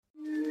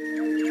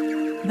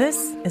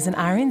This is an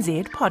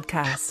RNZ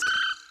podcast.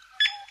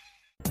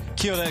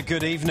 Kia ora,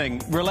 good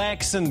evening.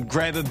 Relax and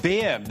grab a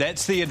beer.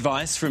 That's the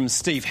advice from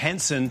Steve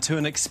Hansen to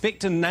an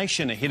expectant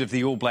nation ahead of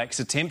the All Blacks'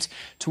 attempt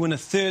to win a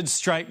third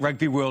straight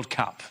Rugby World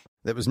Cup.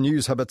 That was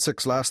News Hub at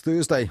 6 last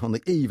Thursday on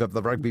the eve of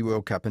the Rugby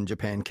World Cup in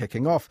Japan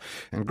kicking off.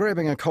 And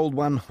grabbing a cold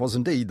one was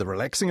indeed the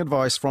relaxing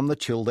advice from the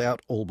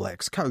chilled-out All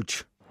Blacks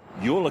coach.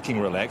 You're looking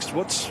relaxed.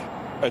 What's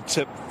a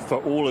tip for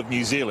all of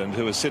New Zealand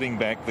who are sitting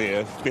back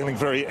there feeling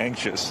very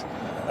anxious?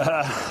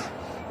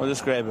 Well,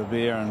 just grab a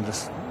beer and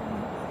just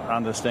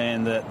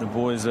understand that the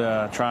boys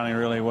are training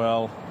really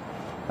well.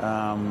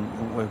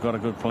 We've got a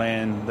good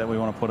plan that we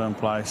want to put in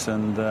place,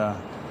 and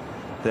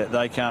that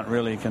they can't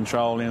really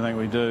control anything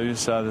we do,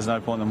 so there's no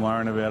point in them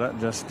worrying about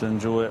it. Just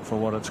enjoy it for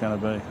what it's going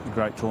to be, a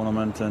great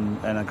tournament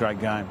and a great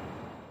game.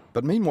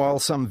 But meanwhile,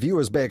 some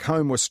viewers back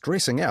home were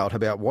stressing out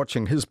about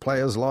watching his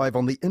players live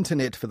on the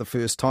internet for the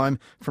first time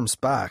from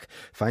Spark,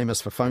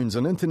 famous for phones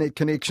and internet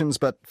connections,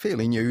 but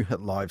fairly new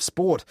at live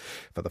sport.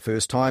 For the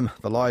first time,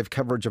 the live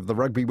coverage of the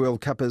Rugby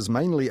World Cup is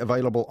mainly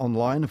available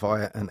online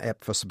via an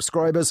app for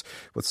subscribers,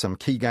 with some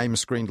key games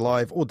screened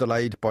live or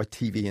delayed by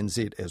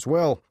TVNZ as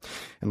well.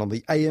 And on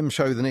the AM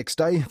show the next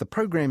day, the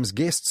programme's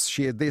guests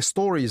shared their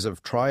stories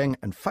of trying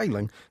and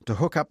failing to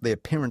hook up their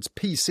parents'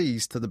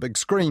 PCs to the big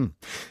screen.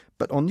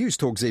 But on News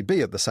Talk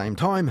ZB at the same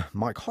time,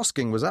 Mike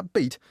Hosking was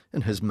upbeat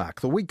in his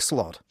Mark the Week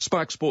slot.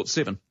 Spark Sports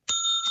 7.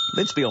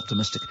 Let's be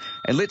optimistic.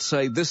 And let's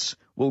say this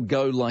will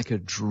go like a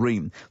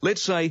dream.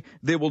 Let's say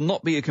there will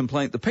not be a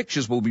complaint. The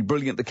pictures will be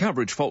brilliant, the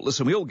coverage faultless,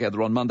 and we all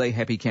gather on Monday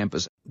happy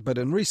campers. But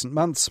in recent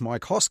months,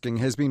 Mike Hosking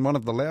has been one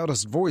of the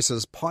loudest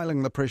voices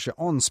piling the pressure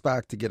on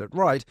Spark to get it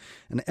right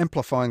and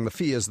amplifying the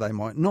fears they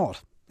might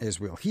not, as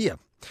we'll hear.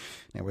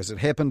 Now, as it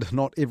happened,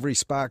 not every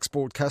Spark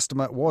Sport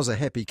customer was a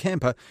happy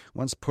camper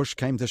once push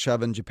came to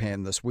shove in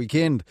Japan this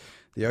weekend.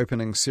 The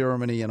opening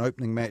ceremony and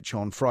opening match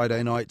on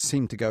Friday night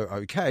seemed to go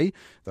okay,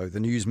 though the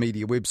news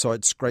media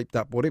website scraped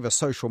up whatever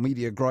social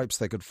media gripes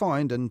they could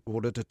find in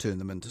order to turn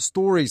them into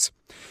stories.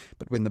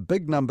 But when the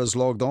big numbers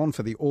logged on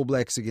for the All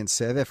Blacks against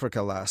South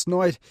Africa last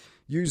night,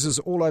 users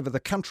all over the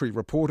country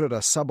reported a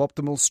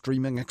suboptimal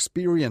streaming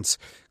experience.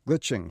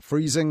 Glitching,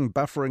 freezing,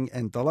 buffering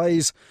and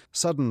delays,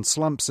 sudden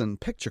slumps in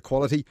picture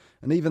quality,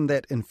 and even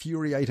that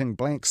infuriating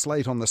blank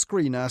slate on the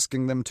screen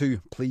asking them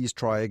to please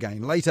try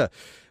again later.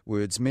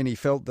 Words many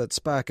felt that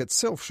Spark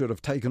itself should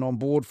have taken on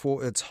board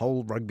for its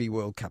whole Rugby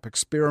World Cup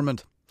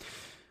experiment.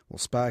 Well,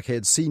 Spark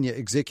had senior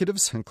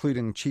executives,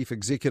 including Chief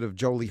Executive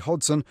Jolie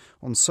Hodson,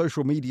 on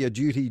social media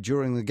duty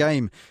during the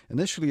game,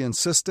 initially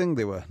insisting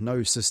there were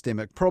no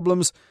systemic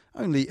problems,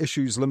 only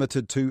issues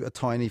limited to a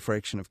tiny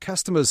fraction of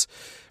customers.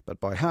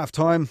 But by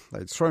half-time,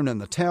 they'd thrown in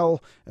the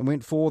towel and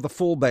went for the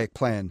fallback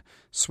plan,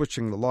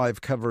 switching the live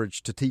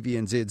coverage to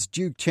TVNZ's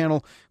Duke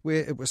channel,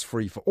 where it was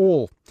free for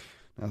all.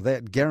 Now,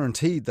 that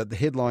guaranteed that the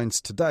headlines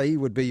today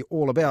would be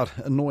all about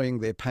annoying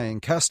their paying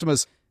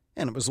customers.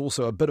 And it was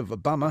also a bit of a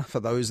bummer for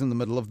those in the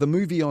middle of the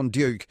movie on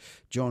Duke,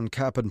 John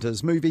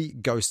Carpenter's movie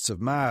Ghosts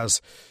of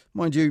Mars.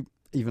 Mind you,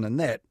 even in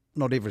that,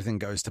 not everything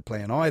goes to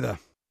plan either.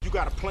 You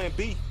got a plan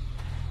B?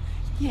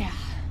 Yeah,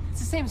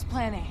 it's the same as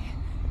plan A.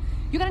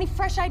 You got any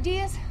fresh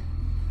ideas?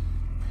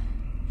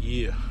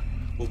 Yeah,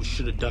 what we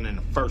should have done in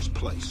the first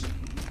place.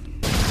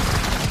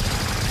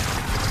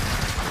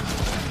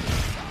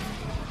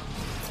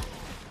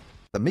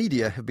 The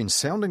media have been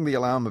sounding the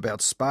alarm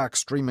about Spark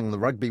streaming the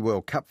Rugby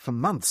World Cup for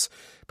months,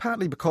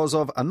 partly because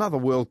of another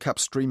World Cup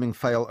streaming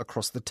fail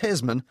across the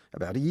Tasman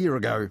about a year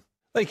ago.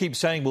 They keep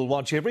saying we'll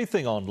watch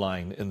everything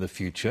online in the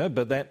future,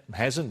 but that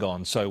hasn't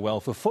gone so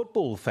well for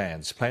football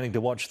fans planning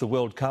to watch the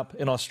World Cup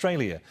in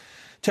Australia.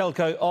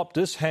 Telco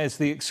Optus has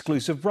the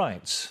exclusive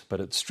rights,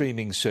 but its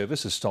streaming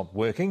service has stopped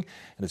working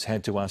and has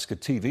had to ask a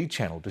TV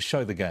channel to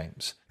show the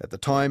games. At the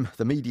time,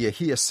 the media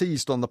here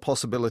seized on the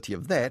possibility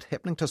of that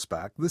happening to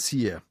Spark this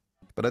year.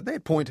 But at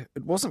that point,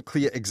 it wasn't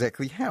clear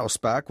exactly how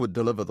Spark would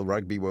deliver the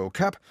Rugby World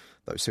Cup,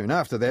 though soon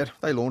after that,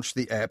 they launched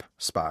the app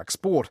Spark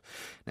Sport.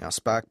 Now,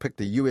 Spark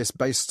picked a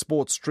US-based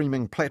sports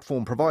streaming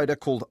platform provider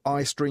called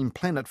iStream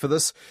Planet for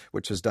this,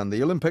 which has done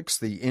the Olympics,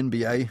 the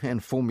NBA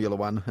and Formula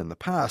One in the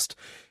past.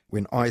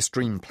 When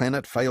iStream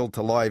Planet failed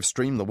to live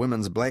stream the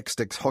women's Black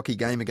Sticks hockey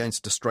game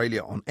against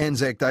Australia on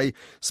Anzac Day,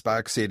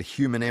 Spark said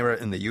human error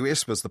in the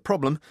US was the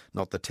problem,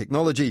 not the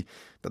technology.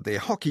 But their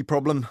hockey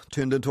problem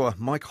turned into a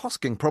Mike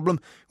Hosking problem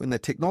when their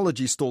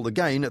technology stalled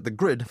again at the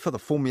grid for the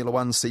Formula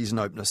One season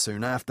opener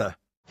soon after.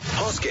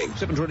 Hosking.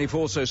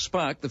 7:24, so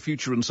Spark, the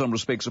future in some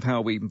respects of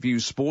how we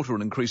view sport, or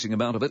an increasing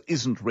amount of it,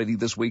 isn't ready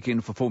this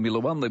weekend for Formula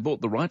One. They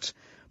bought the rights,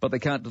 but they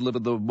can't deliver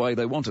the way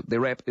they want it.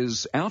 Their app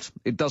is out.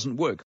 It doesn't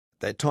work.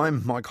 That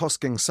time, Mike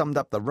Hosking summed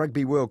up the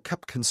Rugby World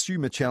Cup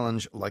Consumer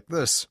Challenge like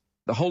this.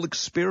 The whole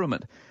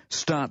experiment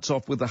starts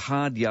off with the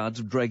hard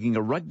yards of dragging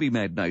a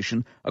rugby-mad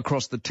nation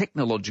across the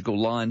technological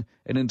line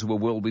and into a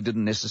world we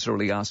didn't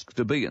necessarily ask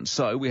to be in.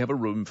 So we have a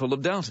room full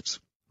of doubters.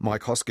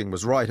 Mike Hosking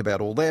was right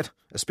about all that,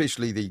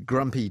 especially the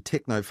grumpy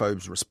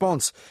technophobes'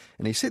 response,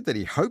 and he said that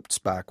he hoped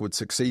Spark would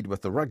succeed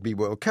with the Rugby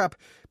World Cup,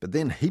 but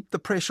then heaped the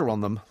pressure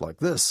on them like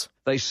this.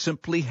 They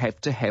simply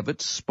have to have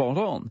it spot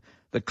on.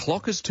 The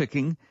clock is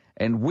ticking,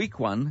 and week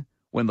one,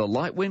 when the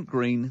light went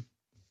green,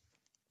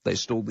 they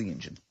stalled the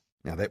engine.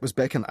 Now, that was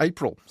back in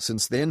April.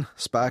 Since then,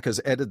 Spark has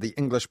added the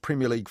English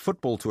Premier League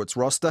football to its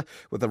roster,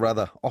 with a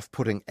rather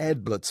off-putting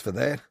ad blitz for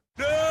that.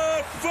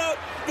 The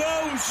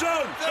football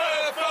zone!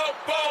 The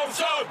football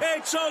zone!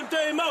 It's on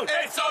demand!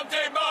 It's on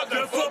demand!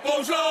 The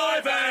football's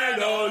live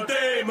and on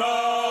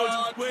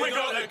demand! We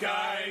got the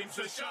games,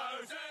 the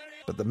shows...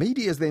 But the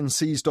media then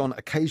seized on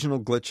occasional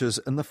glitches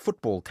in the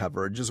football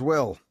coverage as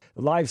well.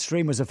 The live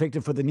stream was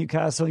effective for the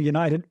Newcastle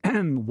United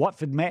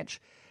Watford match.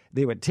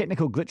 There were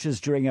technical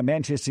glitches during a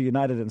Manchester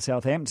United and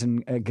Southampton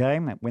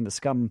game when the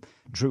Scum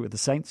drew with the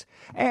Saints.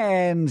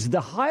 And the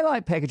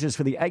highlight packages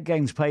for the 8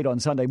 games played on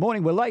Sunday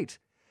morning were late.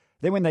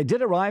 Then when they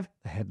did arrive,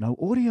 they had no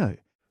audio.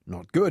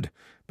 Not good.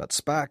 But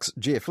Spark's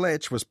Jeff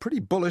Latch was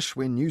pretty bullish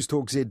when News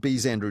Talk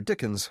ZB's Andrew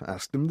Dickens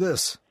asked him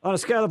this. On a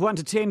scale of 1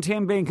 to 10,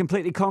 10 being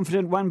completely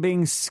confident, 1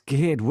 being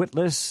scared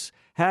witless,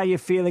 how are you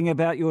feeling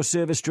about your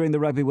service during the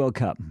Rugby World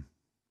Cup?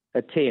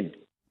 A 10.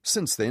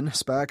 Since then,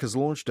 Spark has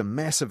launched a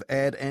massive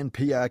ad and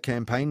PR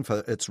campaign for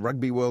its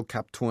Rugby World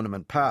Cup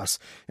tournament pass,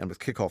 and with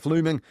kick-off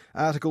looming,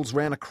 articles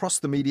ran across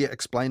the media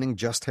explaining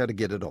just how to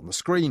get it on the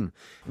screen.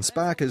 And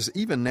Spark is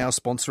even now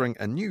sponsoring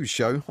a news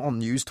show on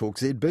News Talk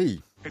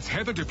ZB. It's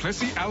Heather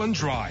Duplessis Allen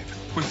Drive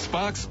with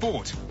Spark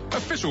Sport,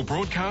 official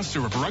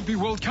broadcaster of Rugby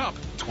World Cup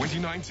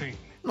 2019.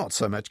 Not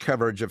so much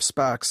coverage of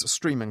Spark's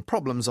streaming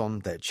problems on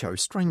that show,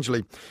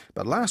 strangely.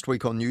 But last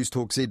week on News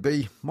Talk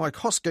ZB, Mike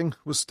Hosking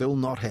was still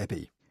not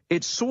happy.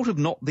 It's sort of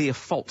not their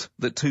fault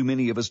that too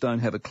many of us don't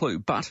have a clue,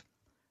 but,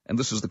 and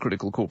this is the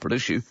critical corporate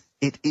issue,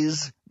 it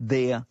is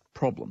their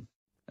problem.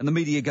 And the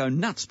media go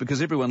nuts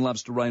because everyone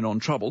loves to rain on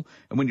trouble,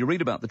 and when you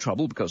read about the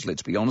trouble, because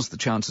let's be honest, the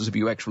chances of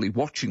you actually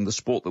watching the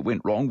sport that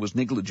went wrong was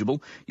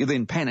negligible, you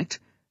then panicked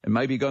and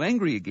maybe got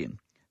angry again.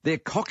 They're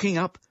cocking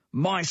up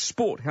my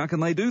sport. How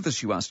can they do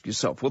this, you ask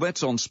yourself? Well,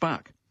 that's on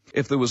Spark.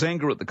 If there was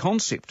anger at the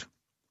concept,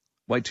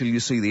 wait till you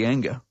see the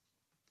anger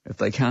if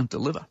they can't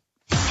deliver.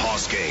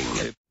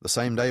 The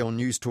same day on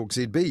News Talk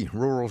ZB,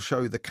 rural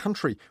show The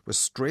Country was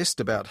stressed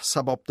about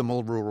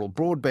suboptimal rural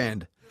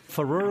broadband.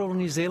 For rural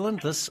New Zealand,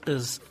 this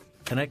is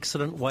an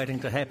accident waiting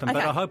to happen, but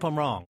I hope I'm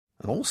wrong.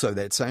 And also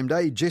that same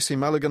day, Jesse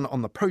Mulligan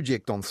on the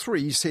Project on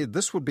 3 said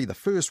this would be the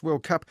first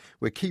World Cup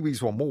where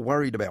Kiwis were more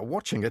worried about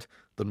watching it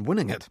than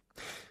winning it.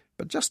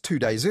 But just 2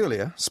 days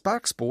earlier,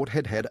 Spark Sport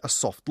had a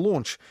soft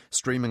launch,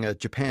 streaming a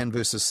Japan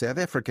versus South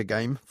Africa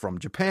game from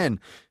Japan.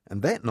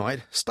 And that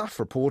night, Stuff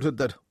reported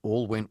that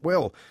all went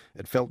well.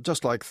 It felt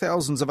just like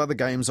thousands of other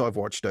games I've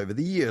watched over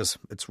the years,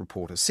 its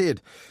reporter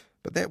said.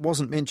 But that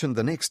wasn't mentioned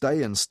the next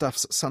day in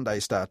Stuff's Sunday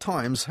Star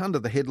Times under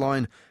the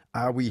headline,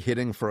 "Are we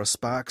heading for a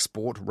Spark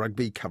Sport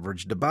rugby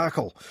coverage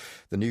debacle?"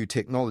 The new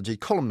technology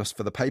columnist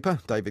for the paper,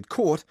 David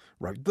Court,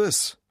 wrote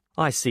this.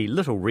 I see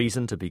little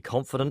reason to be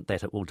confident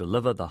that it will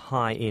deliver the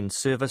high-end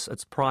service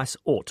its price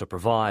ought to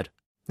provide.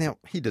 Now,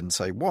 he didn't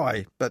say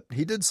why, but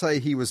he did say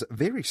he was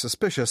very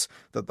suspicious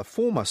that the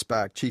former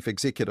Spark chief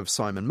executive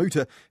Simon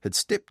Muta had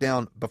stepped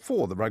down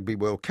before the Rugby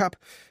World Cup,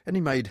 and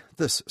he made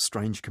this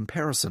strange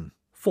comparison.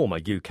 Former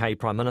UK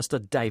Prime Minister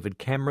David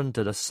Cameron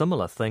did a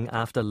similar thing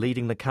after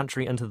leading the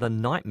country into the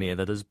nightmare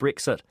that is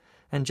Brexit.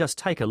 And just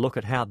take a look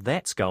at how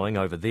that's going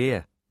over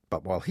there.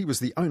 But while he was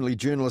the only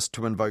journalist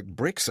to invoke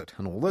Brexit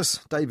in all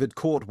this, David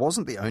Court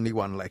wasn't the only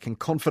one lacking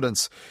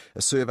confidence.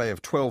 A survey of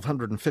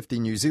 1,250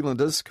 New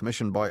Zealanders,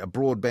 commissioned by a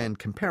broadband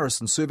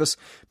comparison service,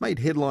 made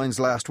headlines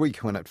last week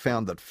when it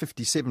found that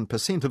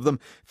 57% of them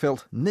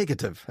felt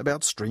negative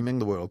about streaming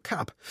the World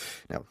Cup.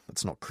 Now,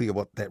 it's not clear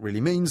what that really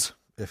means,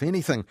 if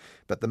anything,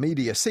 but the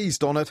media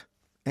seized on it,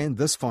 and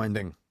this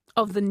finding.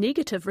 Of the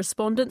negative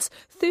respondents,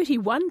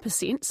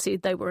 31%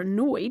 said they were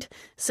annoyed,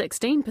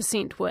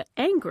 16% were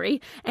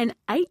angry, and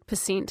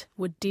 8%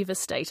 were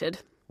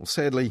devastated. Well,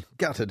 sadly,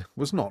 gutted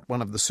was not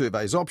one of the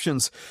survey's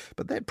options,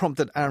 but that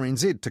prompted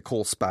RNZ to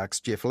call Spark's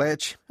Jeff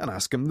Latch and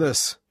ask him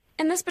this.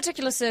 In this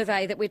particular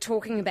survey that we're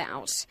talking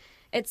about,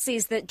 it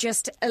says that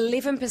just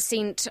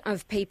 11%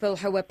 of people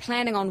who are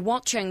planning on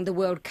watching the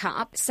World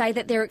Cup say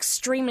that they're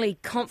extremely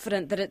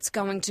confident that it's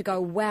going to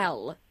go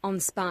well on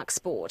Spark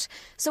Sport.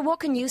 So what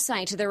can you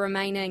say to the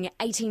remaining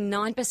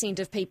 89%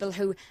 of people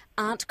who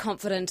aren't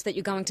confident that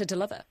you're going to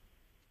deliver?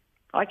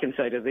 I can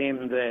say to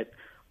them that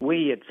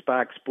we at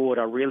Spark Sport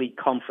are really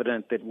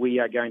confident that we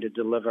are going to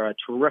deliver a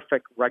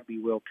terrific Rugby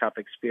World Cup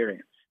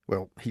experience.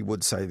 Well, he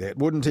would say that,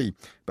 wouldn't he?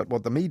 But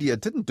what the media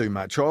didn't do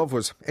much of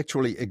was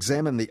actually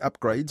examine the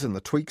upgrades and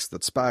the tweaks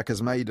that Spark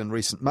has made in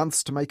recent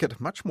months to make it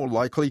much more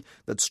likely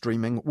that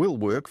streaming will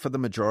work for the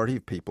majority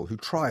of people who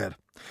try it.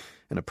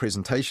 In a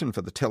presentation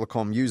for the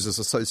Telecom Users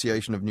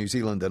Association of New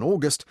Zealand in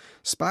August,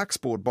 Spark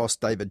Sport boss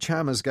David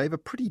Chalmers gave a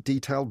pretty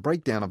detailed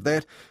breakdown of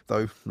that,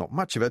 though not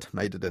much of it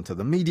made it into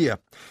the media.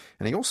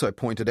 And he also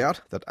pointed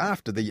out that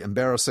after the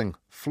embarrassing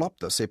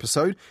Flop-This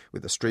episode,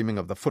 where the streaming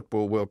of the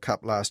Football World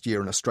Cup last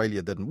year in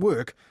Australia didn't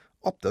work,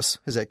 Optus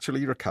has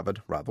actually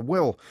recovered rather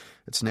well.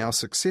 It's now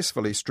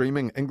successfully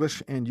streaming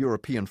English and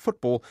European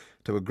football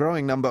to a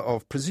growing number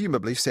of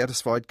presumably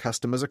satisfied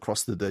customers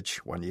across the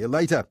ditch 1 year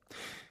later.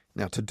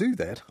 Now, to do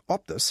that,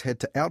 Optus had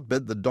to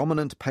outbid the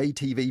dominant pay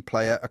TV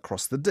player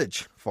across the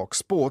ditch, Fox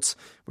Sports,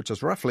 which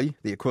is roughly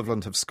the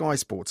equivalent of Sky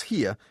Sports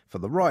here, for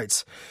the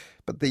rights.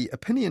 But the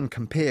Opinion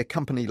Compare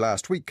company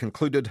last week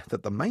concluded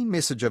that the main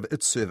message of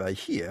its survey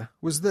here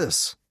was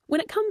this.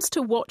 When it comes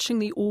to watching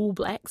the All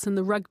Blacks in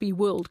the Rugby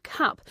World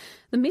Cup,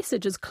 the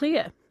message is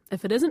clear.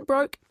 If it isn't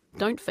broke,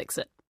 don't fix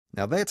it.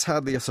 Now, that's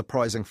hardly a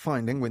surprising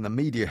finding when the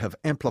media have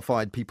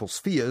amplified people's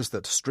fears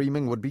that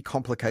streaming would be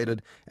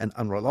complicated and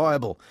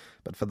unreliable.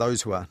 But for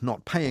those who are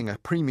not paying a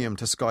premium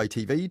to Sky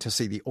TV to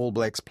see the All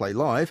Blacks play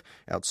live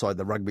outside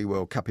the Rugby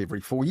World Cup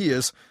every 4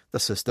 years, the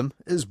system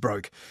is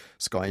broke.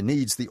 Sky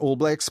needs the All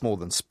Blacks more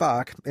than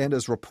Spark and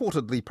is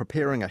reportedly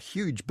preparing a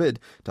huge bid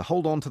to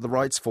hold on to the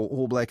rights for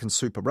All Black and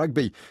Super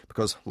Rugby,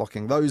 because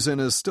locking those in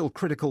is still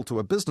critical to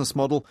a business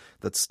model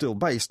that's still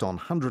based on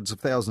hundreds of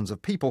thousands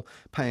of people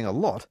paying a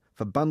lot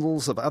for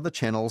bundles of other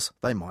channels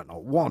they might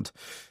not want.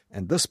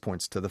 And this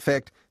points to the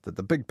fact that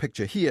the big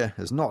picture here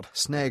is not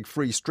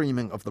snag-free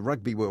streaming of the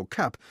Rugby World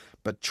Cup,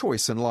 but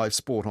choice in live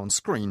sport on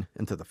screen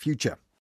into the future.